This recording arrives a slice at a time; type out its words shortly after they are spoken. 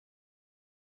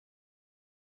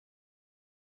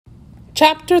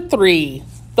Chapter 3,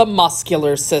 The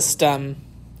Muscular System.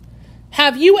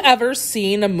 Have you ever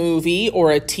seen a movie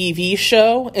or a TV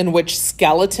show in which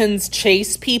skeletons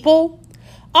chase people?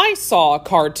 I saw a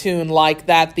cartoon like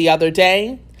that the other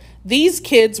day. These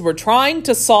kids were trying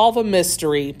to solve a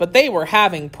mystery, but they were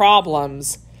having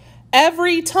problems.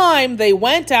 Every time they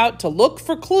went out to look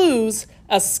for clues,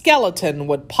 a skeleton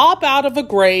would pop out of a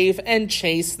grave and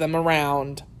chase them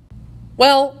around.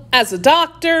 Well, as a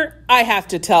doctor, I have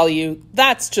to tell you,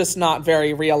 that's just not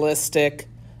very realistic.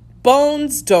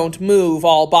 Bones don't move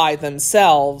all by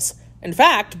themselves. In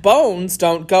fact, bones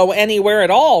don't go anywhere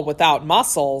at all without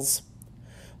muscles.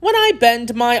 When I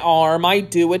bend my arm, I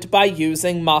do it by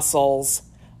using muscles.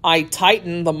 I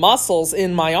tighten the muscles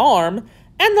in my arm,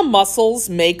 and the muscles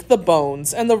make the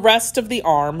bones and the rest of the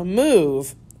arm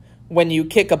move. When you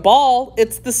kick a ball,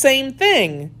 it's the same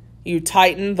thing. You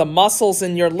tighten the muscles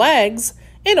in your legs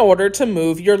in order to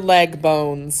move your leg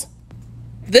bones.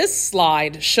 This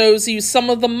slide shows you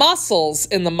some of the muscles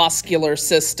in the muscular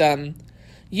system.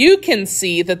 You can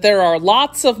see that there are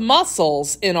lots of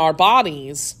muscles in our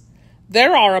bodies.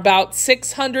 There are about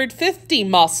 650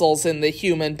 muscles in the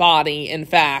human body, in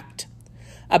fact.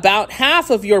 About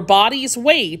half of your body's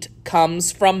weight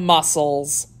comes from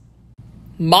muscles.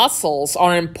 Muscles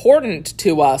are important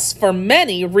to us for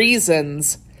many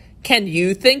reasons. Can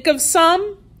you think of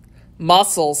some?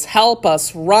 Muscles help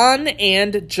us run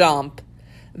and jump.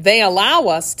 They allow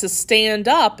us to stand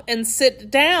up and sit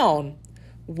down.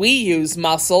 We use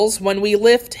muscles when we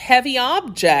lift heavy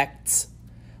objects.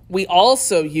 We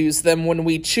also use them when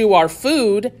we chew our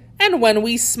food and when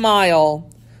we smile.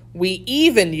 We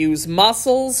even use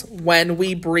muscles when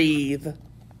we breathe.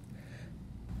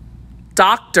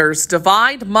 Doctors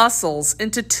divide muscles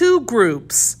into two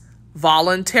groups: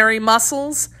 voluntary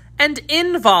muscles and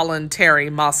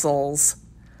involuntary muscles.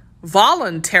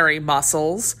 Voluntary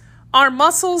muscles are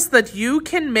muscles that you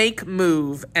can make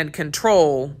move and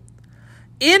control.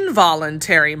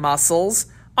 Involuntary muscles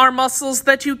are muscles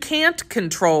that you can't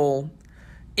control.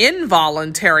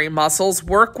 Involuntary muscles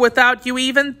work without you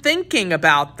even thinking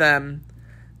about them.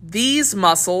 These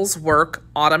muscles work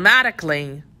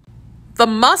automatically. The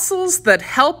muscles that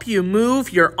help you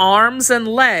move your arms and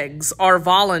legs are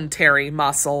voluntary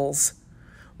muscles.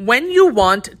 When you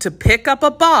want to pick up a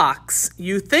box,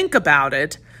 you think about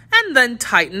it and then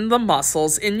tighten the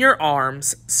muscles in your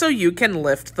arms so you can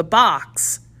lift the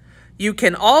box. You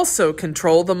can also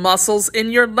control the muscles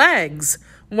in your legs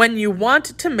when you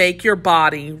want to make your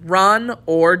body run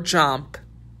or jump.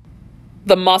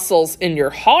 The muscles in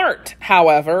your heart,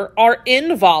 however, are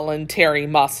involuntary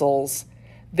muscles.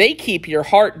 They keep your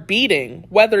heart beating,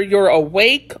 whether you're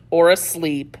awake or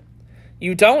asleep.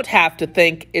 You don't have to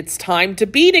think, "It's time to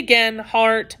beat again,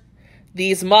 heart."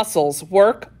 These muscles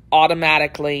work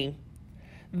automatically.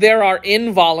 There are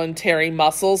involuntary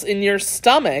muscles in your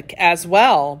stomach as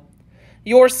well.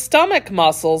 Your stomach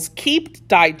muscles keep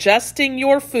digesting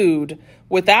your food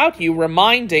without you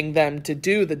reminding them to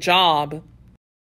do the job.